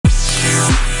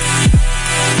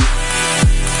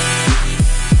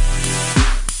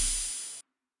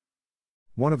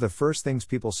One of the first things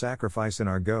people sacrifice in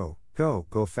our go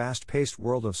fast-paced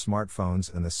world of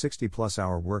smartphones and the 60-plus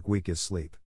hour work week is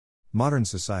sleep. Modern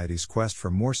society's quest for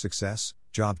more success,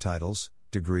 job titles,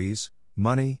 degrees,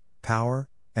 money, power,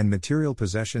 and material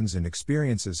possessions and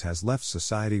experiences has left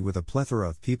society with a plethora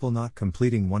of people not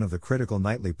completing one of the critical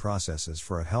nightly processes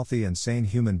for a healthy and sane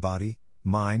human body,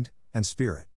 mind, and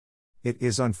spirit. It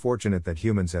is unfortunate that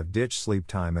humans have ditched sleep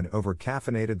time and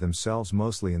over-caffeinated themselves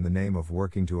mostly in the name of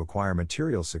working to acquire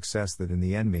material success that in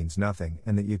the end means nothing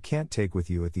and that you can't take with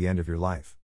you at the end of your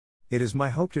life. It is my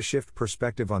hope to shift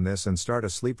perspective on this and start a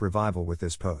sleep revival with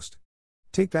this post.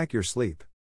 Take back your sleep.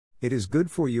 It is good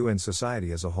for you and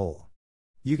society as a whole.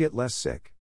 You get less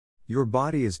sick. Your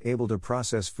body is able to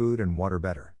process food and water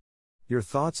better. Your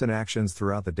thoughts and actions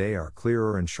throughout the day are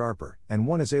clearer and sharper, and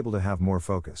one is able to have more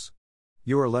focus.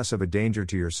 You are less of a danger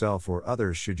to yourself or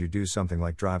others should you do something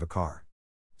like drive a car.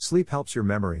 Sleep helps your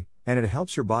memory, and it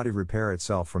helps your body repair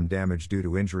itself from damage due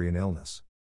to injury and illness.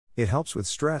 It helps with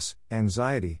stress,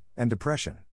 anxiety, and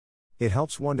depression. It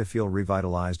helps one to feel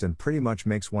revitalized and pretty much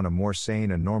makes one a more sane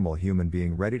and normal human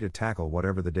being ready to tackle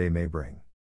whatever the day may bring.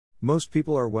 Most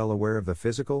people are well aware of the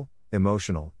physical,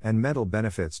 emotional, and mental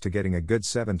benefits to getting a good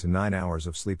 7 to 9 hours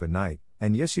of sleep at night,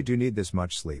 and yes, you do need this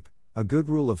much sleep. A good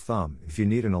rule of thumb: if you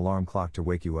need an alarm clock to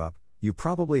wake you up, you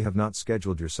probably have not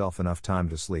scheduled yourself enough time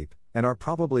to sleep, and are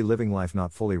probably living life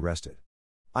not fully rested.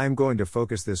 I am going to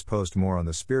focus this post more on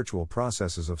the spiritual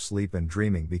processes of sleep and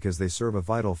dreaming because they serve a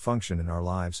vital function in our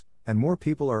lives, and more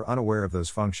people are unaware of those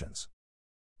functions.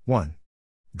 1.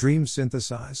 Dreams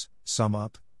synthesize, sum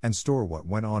up, and store what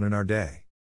went on in our day.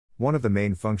 One of the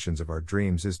main functions of our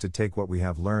dreams is to take what we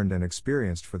have learned and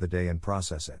experienced for the day and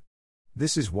process it.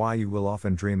 This is why you will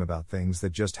often dream about things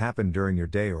that just happened during your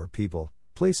day or people,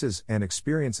 places, and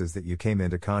experiences that you came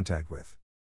into contact with.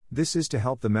 This is to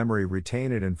help the memory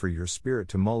retain it and for your spirit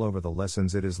to mull over the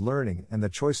lessons it is learning and the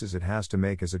choices it has to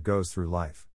make as it goes through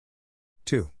life.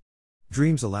 2.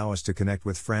 Dreams allow us to connect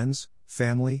with friends,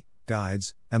 family,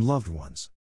 guides, and loved ones.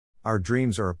 Our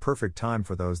dreams are a perfect time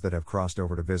for those that have crossed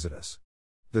over to visit us.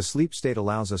 The sleep state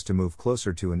allows us to move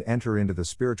closer to and enter into the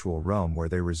spiritual realm where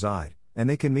they reside, and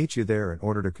they can meet you there in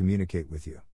order to communicate with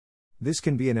you. This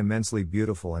can be an immensely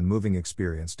beautiful and moving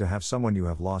experience to have someone you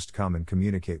have lost come and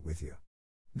communicate with you.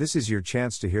 This is your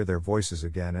chance to hear their voices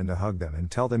again and to hug them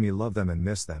and tell them you love them and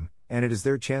miss them, and it is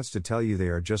their chance to tell you they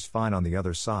are just fine on the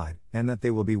other side, and that they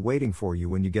will be waiting for you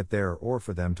when you get there, or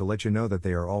for them to let you know that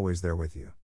they are always there with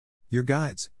you. Your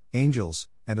guides, angels,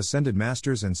 and ascended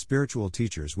masters and spiritual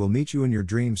teachers will meet you in your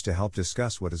dreams to help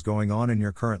discuss what is going on in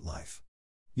your current life.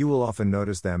 You will often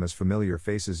notice them as familiar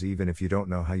faces even if you don't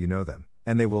know how you know them,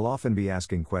 and they will often be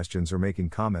asking questions or making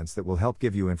comments that will help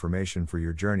give you information for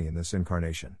your journey in this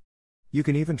incarnation. You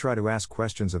can even try to ask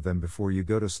questions of them before you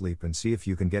go to sleep and see if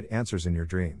you can get answers in your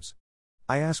dreams.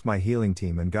 I ask my healing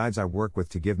team and guides I work with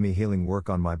to give me healing work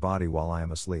on my body while I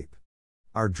am asleep.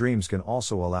 Our dreams can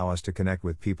also allow us to connect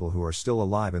with people who are still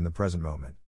alive in the present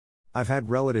moment. I've had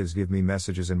relatives give me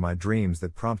messages in my dreams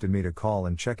that prompted me to call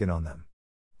and check in on them.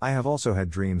 I have also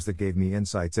had dreams that gave me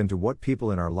insights into what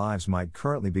people in our lives might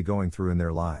currently be going through in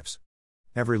their lives.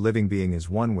 Every living being is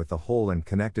one with the whole and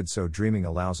connected, so dreaming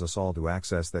allows us all to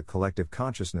access that collective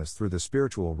consciousness through the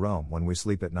spiritual realm when we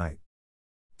sleep at night.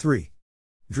 3.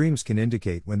 Dreams can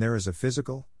indicate when there is a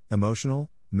physical, emotional,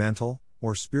 mental,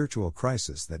 or spiritual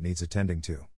crisis that needs attending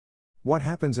to. What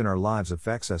happens in our lives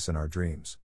affects us in our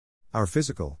dreams. Our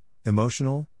physical,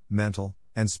 emotional, mental,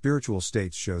 and spiritual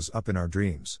states shows up in our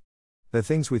dreams. The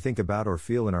things we think about or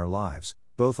feel in our lives,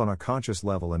 both on a conscious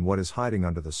level and what is hiding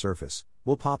under the surface,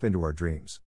 will pop into our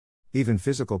dreams. Even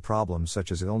physical problems such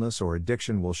as illness or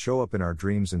addiction will show up in our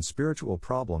dreams, and spiritual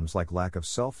problems like lack of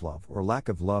self-love or lack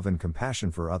of love and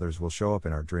compassion for others will show up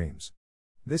in our dreams.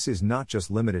 This is not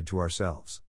just limited to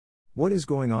ourselves. What is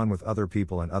going on with other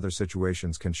people and other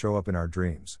situations can show up in our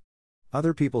dreams.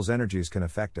 Other people's energies can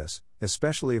affect us,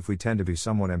 especially if we tend to be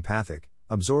somewhat empathic,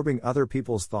 absorbing other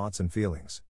people's thoughts and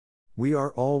feelings. We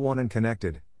are all one and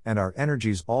connected, and our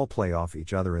energies all play off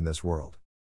each other in this world.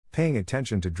 Paying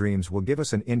attention to dreams will give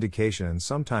us an indication and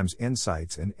sometimes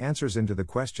insights and answers into the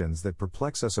questions that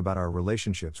perplex us about our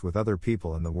relationships with other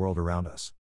people and the world around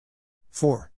us.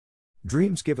 4.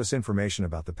 Dreams give us information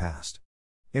about the past.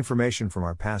 Information from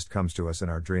our past comes to us in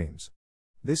our dreams.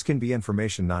 This can be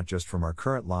information not just from our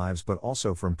current lives but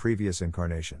also from previous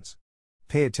incarnations.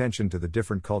 Pay attention to the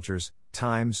different cultures,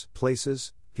 times,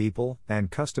 places, people,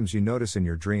 and customs you notice in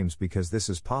your dreams, because this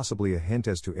is possibly a hint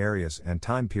as to areas and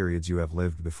time periods you have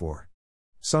lived before.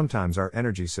 Sometimes our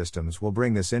energy systems will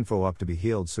bring this info up to be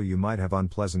healed, so you might have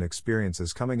unpleasant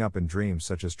experiences coming up in dreams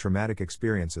such as traumatic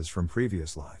experiences from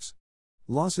previous lives.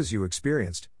 Losses you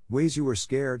experienced, ways you were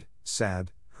scared,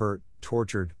 sad, hurt,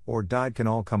 tortured, or died can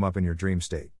all come up in your dream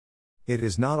state. It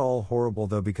is not all horrible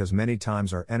though, because many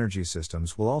times our energy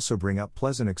systems will also bring up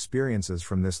pleasant experiences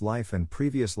from this life and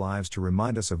previous lives to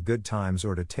remind us of good times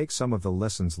or to take some of the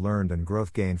lessons learned and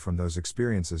growth gained from those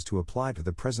experiences to apply to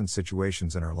the present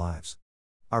situations in our lives.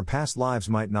 Our past lives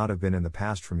might not have been in the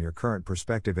past from your current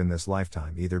perspective in this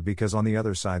lifetime either, because on the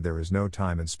other side there is no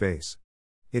time and space.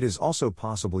 It is also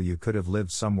possible you could have lived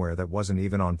somewhere that wasn't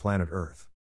even on planet Earth.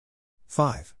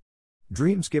 5.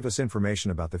 Dreams give us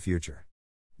information about the future.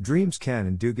 Dreams can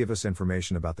and do give us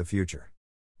information about the future.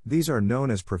 These are known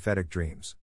as prophetic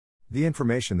dreams. The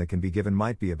information that can be given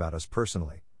might be about us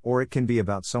personally, or it can be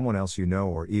about someone else you know,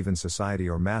 or even society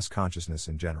or mass consciousness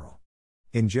in general.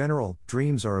 In general,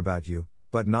 dreams are about you,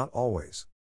 but not always.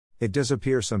 It does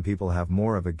appear some people have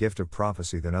more of a gift of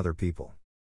prophecy than other people.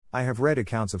 I have read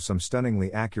accounts of some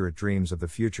stunningly accurate dreams of the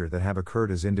future that have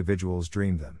occurred as individuals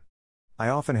dreamed them. I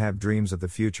often have dreams of the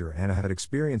future and have had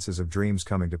experiences of dreams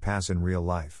coming to pass in real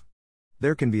life.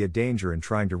 There can be a danger in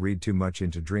trying to read too much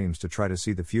into dreams to try to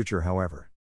see the future, however.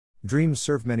 Dreams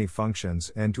serve many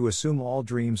functions, and to assume all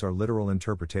dreams are literal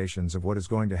interpretations of what is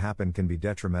going to happen can be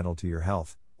detrimental to your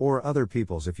health, or other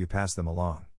people's if you pass them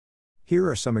along. Here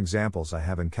are some examples I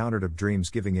have encountered of dreams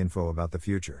giving info about the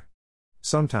future.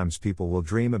 Sometimes people will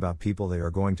dream about people they are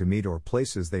going to meet or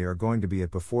places they are going to be at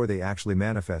before they actually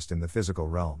manifest in the physical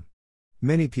realm.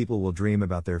 Many people will dream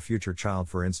about their future child,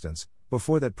 for instance,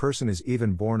 before that person is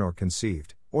even born or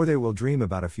conceived, or they will dream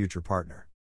about a future partner.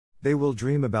 They will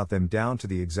dream about them down to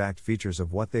the exact features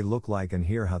of what they look like and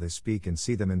hear how they speak and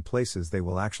see them in places they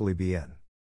will actually be in.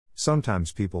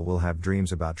 Sometimes people will have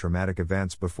dreams about traumatic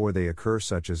events before they occur,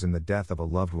 such as in the death of a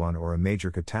loved one or a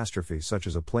major catastrophe such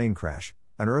as a plane crash,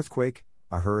 an earthquake,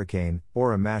 a hurricane,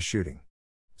 or a mass shooting.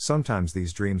 Sometimes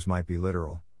these dreams might be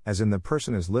literal, as in the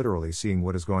person is literally seeing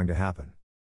what is going to happen.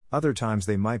 Other times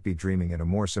they might be dreaming in a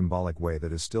more symbolic way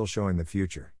that is still showing the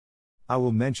future. I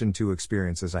will mention 2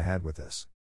 experiences I had with this.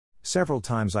 Several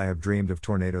times I have dreamed of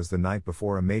tornadoes the night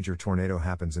before a major tornado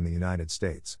happens in the United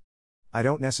States. I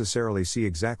don't necessarily see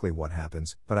exactly what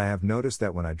happens, but I have noticed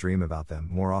that when I dream about them,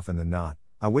 more often than not,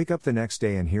 I wake up the next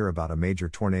day and hear about a major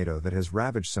tornado that has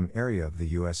ravaged some area of the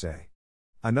USA.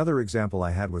 Another example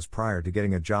I had was prior to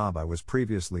getting a job I was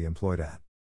previously employed at.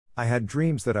 I had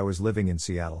dreams that I was living in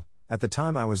Seattle. At the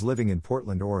time I was living in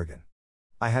Portland, Oregon.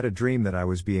 I had a dream that I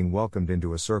was being welcomed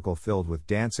into a circle filled with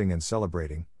dancing and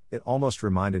celebrating. It almost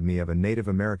reminded me of a Native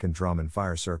American drum and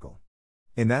fire circle.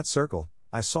 In that circle,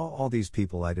 I saw all these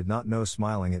people I did not know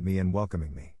smiling at me and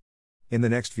welcoming me. In the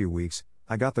next few weeks,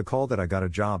 I got the call that I got a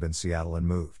job in Seattle and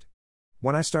moved.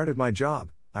 When I started my job,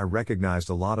 I recognized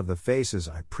a lot of the faces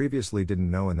I previously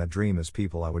didn't know in that dream as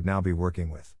people I would now be working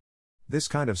with. This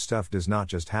kind of stuff does not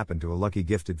just happen to a lucky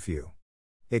gifted few.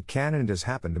 It can and does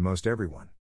happen to most everyone.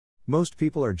 Most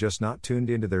people are just not tuned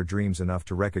into their dreams enough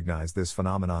to recognize this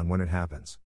phenomenon when it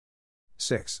happens.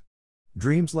 6.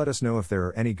 Dreams let us know if there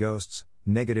are any ghosts,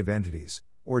 negative entities,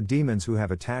 or demons who have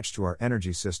attached to our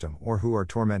energy system or who are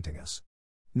tormenting us.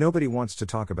 Nobody wants to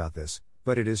talk about this,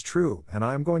 but it is true, and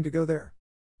I am going to go there.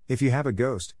 If you have a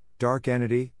ghost, dark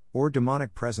entity, or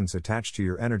demonic presence attached to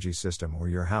your energy system or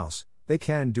your house, they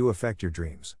can and do affect your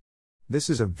dreams. This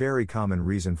is a very common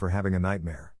reason for having a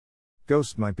nightmare.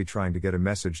 Ghosts might be trying to get a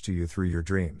message to you through your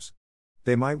dreams.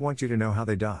 They might want you to know how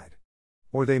they died.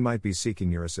 Or they might be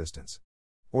seeking your assistance.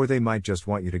 Or they might just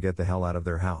want you to get the hell out of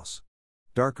their house.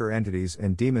 Darker entities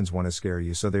and demons want to scare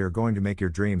you, so they are going to make your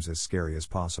dreams as scary as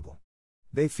possible.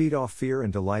 They feed off fear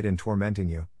and delight in tormenting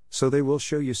you, so they will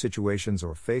show you situations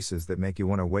or faces that make you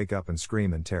want to wake up and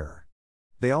scream in terror.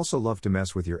 They also love to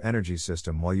mess with your energy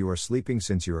system while you are sleeping,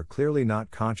 since you are clearly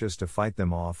not conscious to fight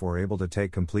them off or able to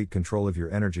take complete control of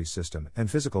your energy system and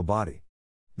physical body.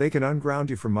 They can unground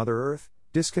you from Mother Earth,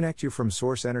 disconnect you from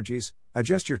source energies,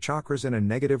 adjust your chakras in a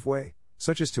negative way,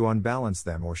 such as to unbalance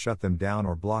them or shut them down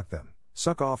or block them,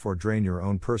 suck off or drain your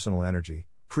own personal energy,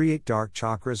 create dark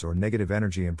chakras or negative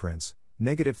energy imprints,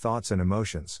 negative thoughts and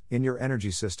emotions, in your energy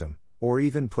system, or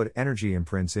even put energy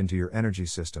imprints into your energy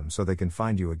system so they can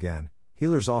find you again.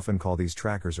 Healers often call these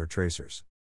trackers or tracers.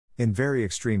 In very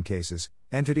extreme cases,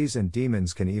 entities and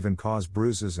demons can even cause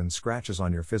bruises and scratches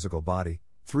on your physical body.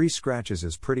 3 scratches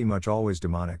is pretty much always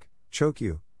demonic: choke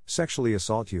you, sexually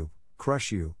assault you,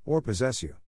 crush you, or possess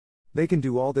you. They can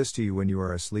do all this to you when you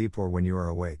are asleep or when you are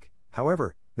awake.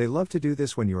 However, they love to do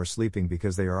this when you are sleeping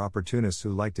because they are opportunists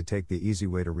who like to take the easy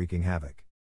way to wreaking havoc.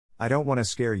 I don't want to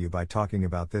scare you by talking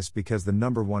about this, because the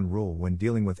number 1 rule when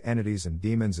dealing with entities and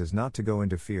demons is not to go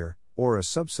into fear, or a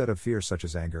subset of fear such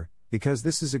as anger, because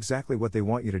this is exactly what they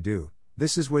want you to do.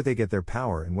 This is where they get their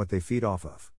power and what they feed off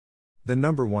of. The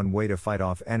number one way to fight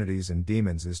off entities and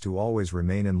demons is to always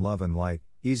remain in love and light.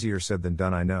 Easier said than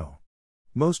done, I know.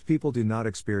 Most people do not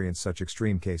experience such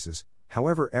extreme cases,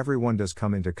 however, everyone does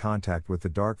come into contact with the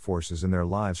dark forces in their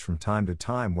lives from time to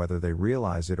time, whether they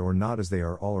realize it or not, as they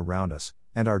are all around us,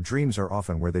 and our dreams are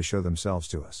often where they show themselves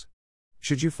to us.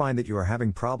 Should you find that you are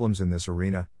having problems in this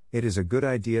arena, it is a good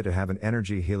idea to have an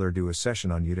energy healer do a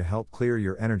session on you to help clear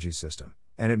your energy system,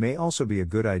 and it may also be a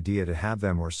good idea to have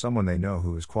them or someone they know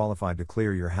who is qualified to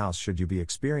clear your house should you be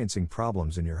experiencing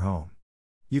problems in your home.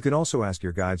 You can also ask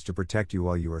your guides to protect you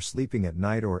while you are sleeping at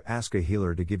night, or ask a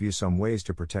healer to give you some ways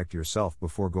to protect yourself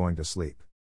before going to sleep.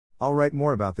 I'll write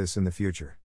more about this in the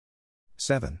future.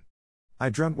 7. I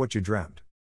dreamt what you dreamt.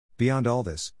 Beyond all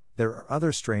this, there are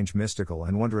other strange mystical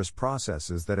and wondrous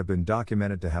processes that have been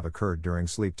documented to have occurred during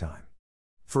sleep time.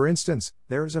 For instance,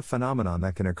 there is a phenomenon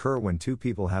that can occur when two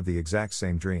people have the exact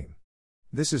same dream.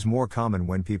 This is more common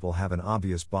when people have an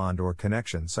obvious bond or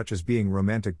connection, such as being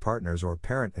romantic partners or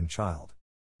parent and child.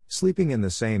 Sleeping in the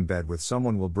same bed with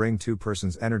someone will bring two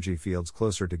persons' energy fields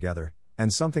closer together,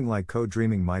 and something like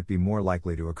co-dreaming might be more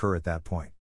likely to occur at that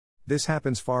point. This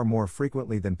happens far more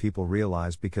frequently than people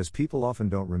realize because people often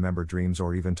don't remember dreams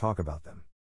or even talk about them.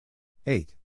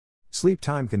 8. Sleep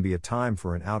time can be a time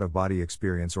for an out-of-body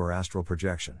experience or astral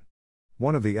projection.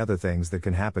 One of the other things that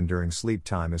can happen during sleep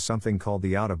time is something called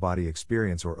the out-of-body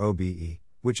experience, or OBE,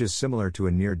 which is similar to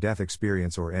a near-death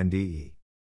experience, or NDE.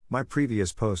 My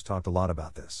previous post talked a lot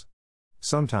about this.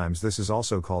 Sometimes this is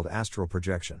also called astral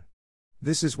projection.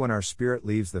 This is when our spirit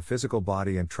leaves the physical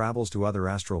body and travels to other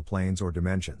astral planes or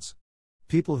dimensions.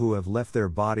 People who have left their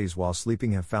bodies while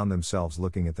sleeping have found themselves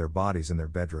looking at their bodies in their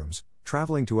bedrooms,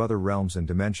 traveling to other realms and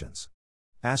dimensions.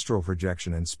 Astral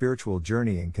projection and spiritual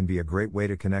journeying can be a great way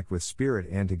to connect with spirit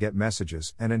and to get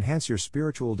messages and enhance your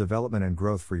spiritual development and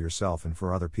growth for yourself and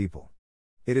for other people.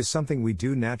 It is something we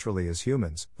do naturally as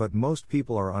humans, but most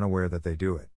people are unaware that they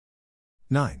do it.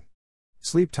 9.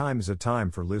 Sleep time is a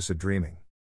time for lucid dreaming.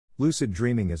 Lucid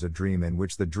dreaming is a dream in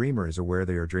which the dreamer is aware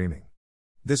they are dreaming.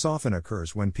 This often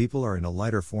occurs when people are in a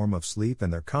lighter form of sleep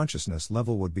and their consciousness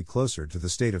level would be closer to the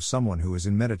state of someone who is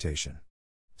in meditation.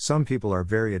 Some people are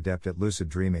very adept at lucid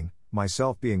dreaming,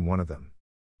 myself being one of them.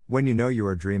 When you know you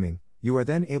are dreaming, you are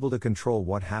then able to control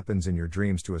what happens in your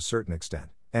dreams to a certain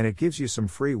extent, and it gives you some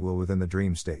free will within the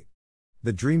dream state.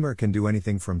 The dreamer can do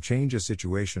anything from change a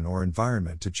situation or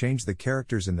environment to change the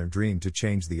characters in their dream to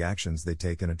change the actions they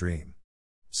take in a dream.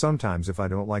 Sometimes if I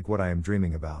don't like what I am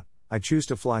dreaming about, I choose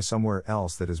to fly somewhere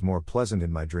else that is more pleasant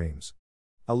in my dreams.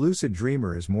 A lucid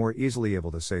dreamer is more easily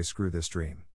able to say, screw this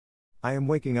dream. I am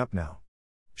waking up now.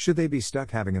 Should they be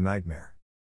stuck having a nightmare?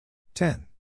 10.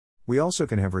 We also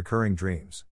can have recurring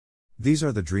dreams. These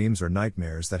are the dreams or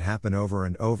nightmares that happen over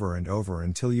and over and over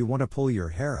until you want to pull your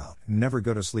hair out and never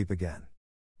go to sleep again.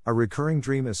 A recurring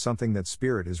dream is something that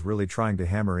spirit is really trying to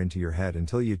hammer into your head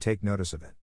until you take notice of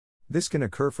it. This can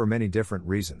occur for many different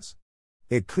reasons.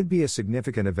 It could be a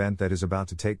significant event that is about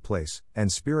to take place, and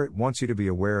spirit wants you to be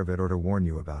aware of it or to warn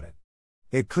you about it.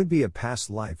 It could be a past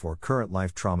life or current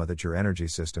life trauma that your energy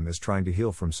system is trying to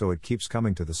heal from, so it keeps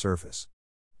coming to the surface.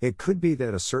 It could be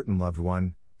that a certain loved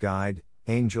one, guide,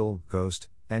 angel, ghost,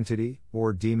 entity,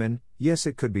 or demon, yes,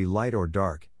 it could be light or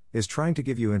dark, is trying to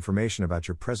give you information about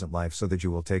your present life so that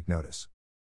you will take notice.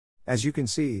 As you can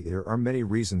see, there are many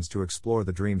reasons to explore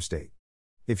the dream state.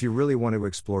 If you really want to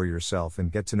explore yourself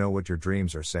and get to know what your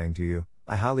dreams are saying to you,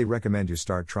 I highly recommend you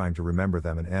start trying to remember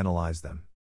them and analyze them.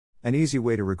 An easy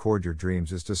way to record your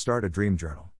dreams is to start a dream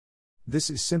journal. This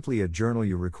is simply a journal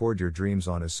you record your dreams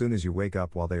on as soon as you wake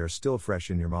up while they are still fresh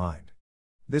in your mind.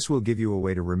 This will give you a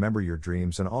way to remember your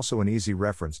dreams and also an easy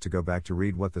reference to go back to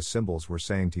read what the symbols were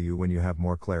saying to you when you have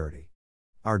more clarity.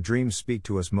 Our dreams speak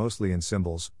to us mostly in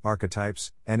symbols,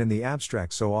 archetypes, and in the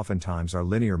abstract, so oftentimes our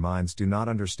linear minds do not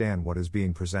understand what is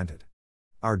being presented.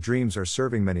 Our dreams are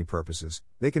serving many purposes.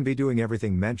 They can be doing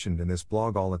everything mentioned in this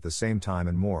blog all at the same time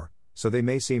and more, so they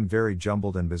may seem very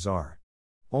jumbled and bizarre.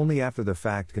 Only after the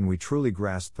fact can we truly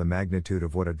grasp the magnitude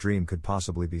of what a dream could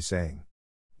possibly be saying.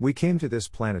 We came to this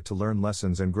planet to learn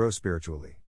lessons and grow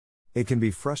spiritually. It can be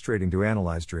frustrating to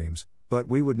analyze dreams, but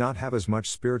we would not have as much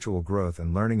spiritual growth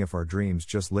and learning if our dreams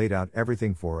just laid out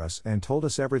everything for us and told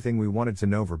us everything we wanted to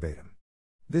know verbatim.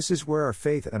 This is where our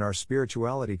faith and our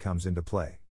spirituality comes into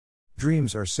play.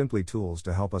 Dreams are simply tools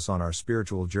to help us on our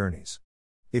spiritual journeys.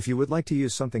 If you would like to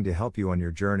use something to help you on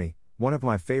your journey, one of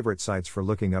my favorite sites for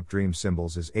looking up dream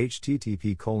symbols is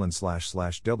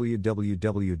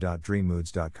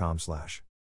http://www.dreammoods.com/.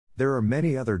 There are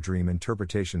many other dream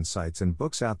interpretation sites and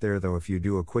books out there though if you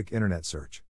do a quick internet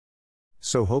search.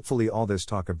 So hopefully all this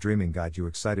talk of dreaming got you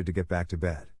excited to get back to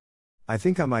bed. I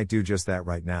think I might do just that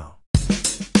right now.